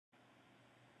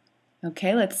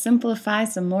Okay, let's simplify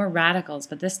some more radicals,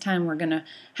 but this time we're going to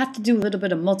have to do a little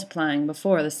bit of multiplying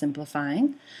before the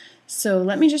simplifying. So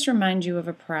let me just remind you of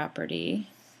a property,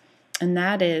 and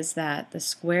that is that the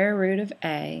square root of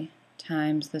a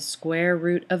times the square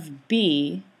root of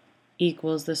b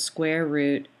equals the square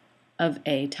root of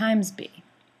a times b.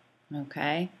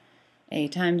 Okay, a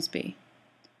times b.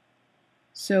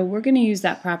 So we're going to use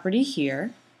that property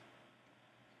here.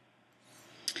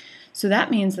 So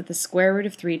that means that the square root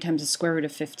of 3 times the square root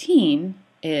of 15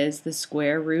 is the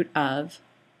square root of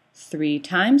 3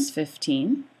 times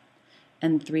 15,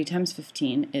 and 3 times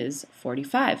 15 is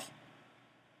 45.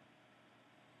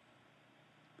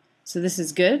 So this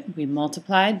is good. We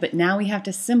multiplied, but now we have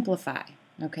to simplify.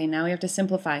 Okay, now we have to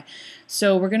simplify.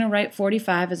 So we're going to write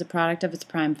 45 as a product of its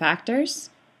prime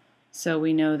factors. So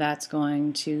we know that's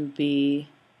going to be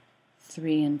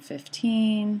 3 and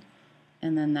 15.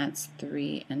 And then that's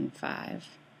 3 and 5.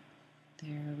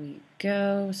 There we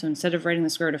go. So instead of writing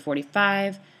the square root of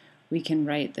 45, we can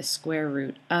write the square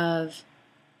root of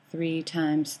 3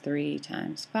 times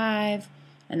 5.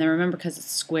 And then remember, because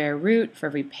it's square root, for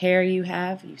every pair you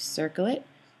have, you circle it,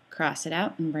 cross it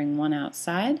out, and bring one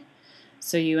outside.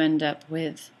 So you end up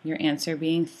with your answer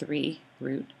being 3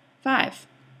 root 5.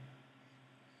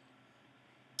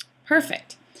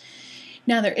 Perfect.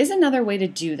 Now there is another way to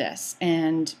do this,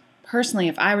 and personally,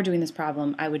 if I were doing this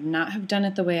problem, I would not have done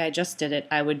it the way I just did it.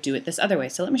 I would do it this other way.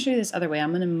 So let me show you this other way.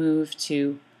 I'm going to move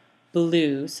to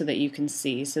blue so that you can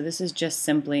see. So this is just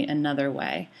simply another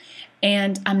way.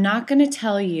 And I'm not going to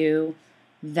tell you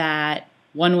that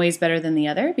one way is better than the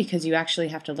other, because you actually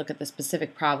have to look at the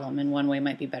specific problem, and one way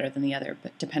might be better than the other,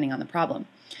 but depending on the problem.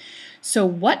 So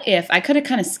what if, I could have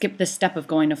kind of skipped this step of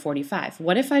going to 45.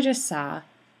 What if I just saw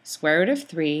square root of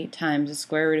 3 times the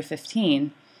square root of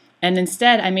 15, and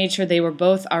instead I made sure they were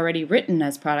both already written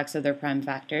as products of their prime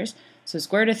factors. So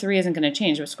square root of 3 isn't going to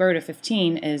change, but square root of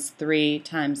 15 is 3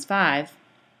 times 5.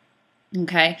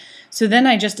 Okay, so then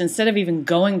I just, instead of even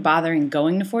bothering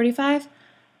going to 45,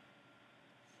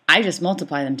 I just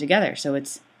multiply them together. So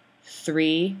it's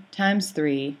 3 times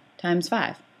 3 times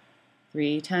 5.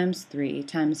 3 times 3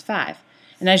 times 5.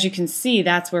 And as you can see,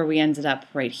 that's where we ended up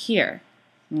right here.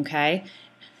 Okay,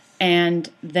 and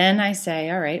then I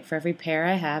say, all right, for every pair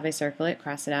I have, I circle it,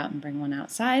 cross it out, and bring one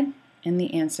outside, and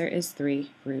the answer is 3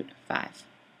 root 5.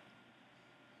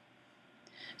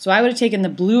 So I would have taken the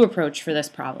blue approach for this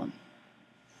problem.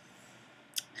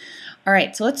 All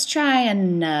right, so let's try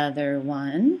another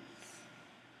one.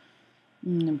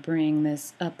 I'm going to bring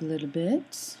this up a little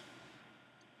bit.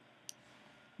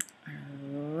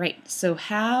 All right, so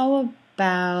how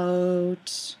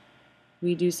about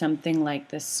we do something like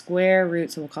the square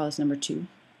root, so we'll call this number 2.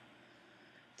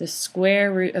 The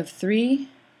square root of 3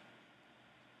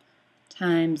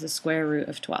 times the square root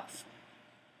of 12.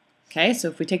 Okay, so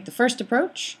if we take the first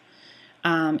approach,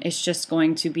 it's just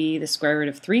going to be the square root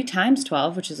of 3 times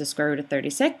 12, which is the square root of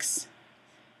 36,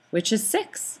 which is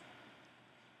 6.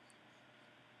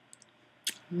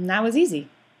 And that was easy.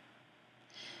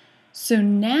 So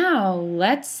now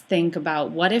let's think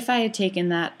about, what if I had taken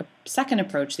that second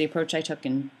approach, the approach I took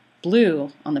in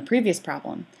blue on the previous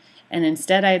problem, and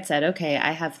instead I had said, okay,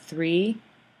 I have the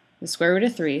square root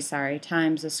of 3,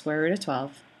 times the square root of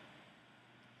 12,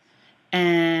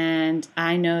 and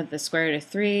I know the square root of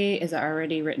 3 is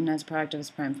already written as a product of its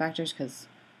prime factors because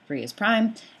 3 is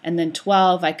prime, and then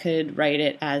 12 I could write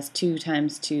it as 2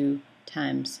 times 2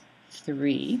 times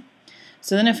 3.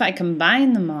 So then if I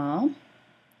combine them all,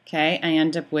 okay, I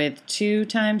end up with 2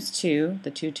 times 2,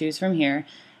 the two 2's from here,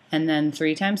 and then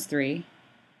 3 times 3.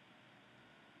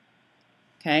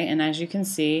 Okay, and as you can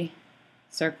see,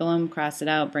 circle them, cross it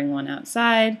out, bring one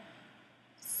outside.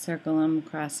 Circle them,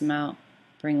 cross them out,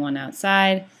 bring one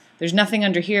outside. There's nothing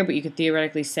under here, but you could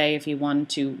theoretically say, if you wanted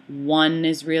to, 1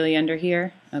 is really under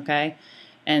here, okay?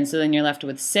 And so then you're left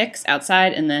with 6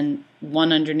 outside, and then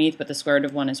 1 underneath, but the square root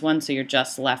of 1 is 1, so you're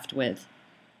just left with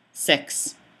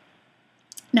 6.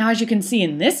 Now, as you can see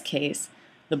in this case,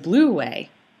 the blue way,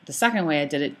 the second way I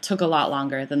did it, took a lot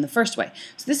longer than the first way.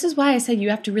 So this is why I said you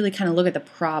have to really kind of look at the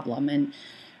problem, and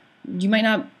you might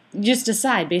not just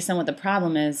decide based on what the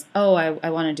problem is, oh, I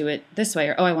want to do it this way,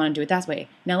 or oh, I want to do it that way.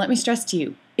 Now let me stress to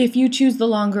you, if you choose the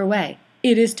longer way,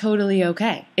 it is totally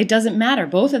okay. It doesn't matter.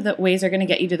 Both of the ways are going to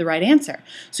get you to the right answer.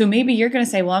 So maybe you're going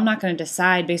to say, well, I'm not going to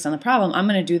decide based on the problem. I'm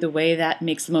going to do the way that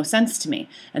makes the most sense to me.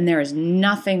 And there is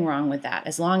nothing wrong with that.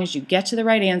 As long as you get to the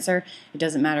right answer, it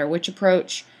doesn't matter which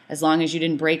approach, as long as you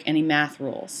didn't break any math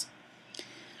rules.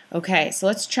 Okay, so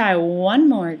let's try one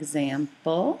more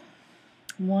example.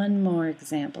 So I'm going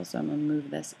to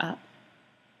move this up.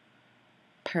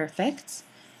 Perfect.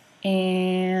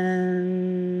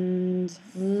 And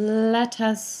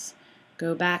us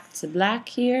go back to black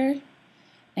here.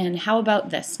 And how about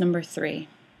this, number 3?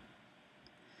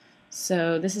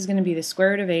 So this is going to be the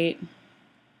square root of 8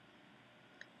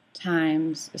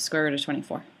 times the square root of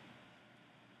 24.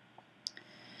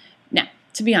 Now,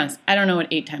 to be honest, I don't know what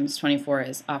 8 times 24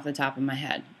 is off the top of my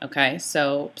head, okay?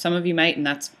 So some of you might, and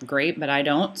that's great, but I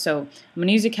don't. So I'm going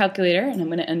to use a calculator, and I'm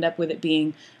going to end up with it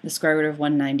being the square root of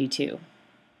 192,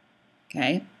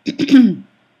 okay?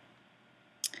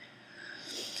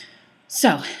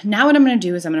 So now what I'm going to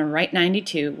do is I'm going to write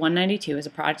 192 as a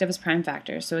product of its prime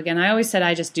factors. So again, I always said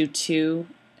I just do 2.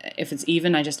 If it's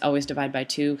even, I just always divide by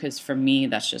 2 because for me,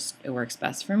 it works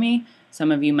best for me.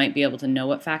 Some of you might be able to know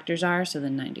what factors are. So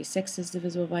then 96 is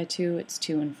divisible by 2. It's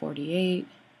 2 and 48.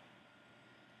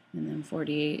 And then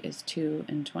 48 is 2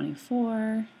 and 24.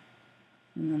 And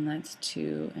then that's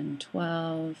 2 and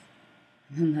 12.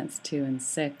 And then that's 2 and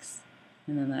 6.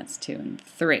 And then that's 2 and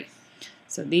 3.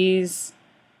 So these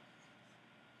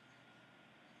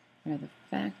are the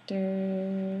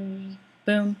factors.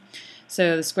 Boom.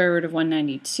 So the square root of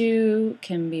 192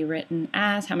 can be written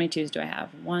as, how many 2's do I have?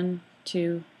 1,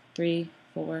 2, 3,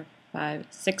 4, 5,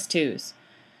 6 2's.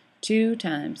 2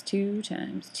 times 2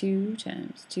 times 2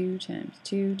 times 2 times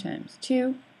 2 times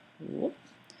 2.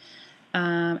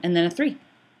 And then a 3.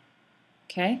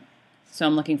 Okay? So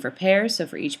I'm looking for pairs. So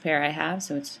for each pair I have,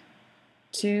 so it's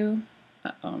 2.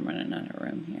 Uh-oh, I'm running out of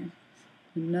room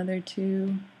here. Another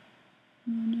 2.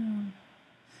 Oh no.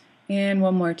 And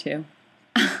one more 2.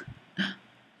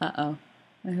 Uh-oh.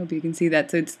 I hope you can see that.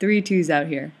 So it's 3 2's out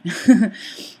here.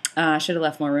 I should have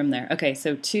left more room there. Okay,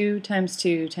 so 2 times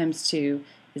 2 times 2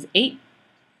 is 8.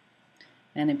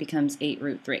 And it becomes 8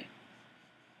 root 3.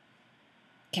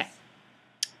 Okay.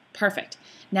 Perfect.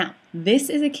 Now, this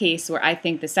is a case where I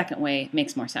think the second way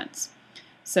makes more sense.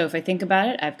 So if I think about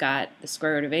it, I've got the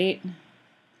square root of 8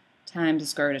 times the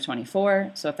square root of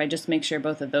 24. So if I just make sure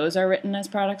both of those are written as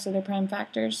products of their prime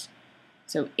factors,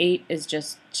 so 8 is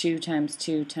just 2 times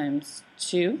 2 times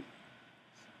 2,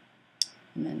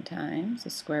 and then times the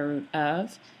square root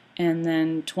of, and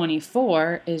then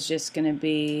 24 is just going to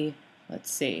be, let's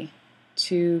see,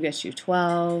 2 gets you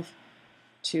 12,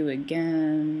 2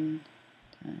 again,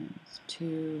 times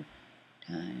 2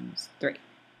 times 3.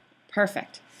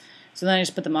 Perfect. So then I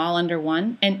just put them all under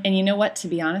 1. And you know what? To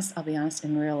be honest, I'll be honest,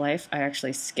 in real life, I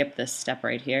actually skip this step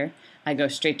right here. I go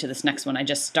straight to this next one. I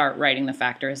just start writing the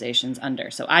factorizations under.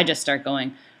 So I just start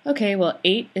going, okay, well,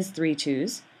 8 is 3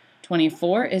 2's,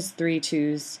 24 is 3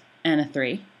 2's and a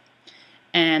 3.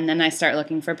 And then I start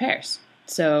looking for pairs.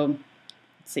 So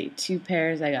let's see, 2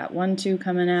 pairs. I got 1 2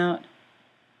 coming out,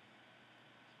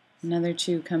 another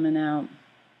 2 coming out,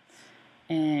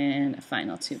 and a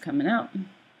final 2 coming out.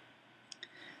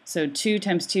 So 2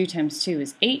 times 2 times 2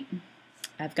 is 8.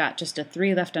 I've got just a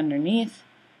 3 left underneath.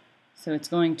 So it's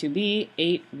going to be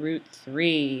 8 root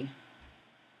 3.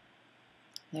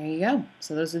 There you go.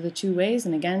 So those are the 2 ways.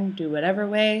 And again, do whatever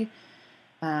way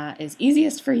is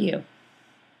easiest for you.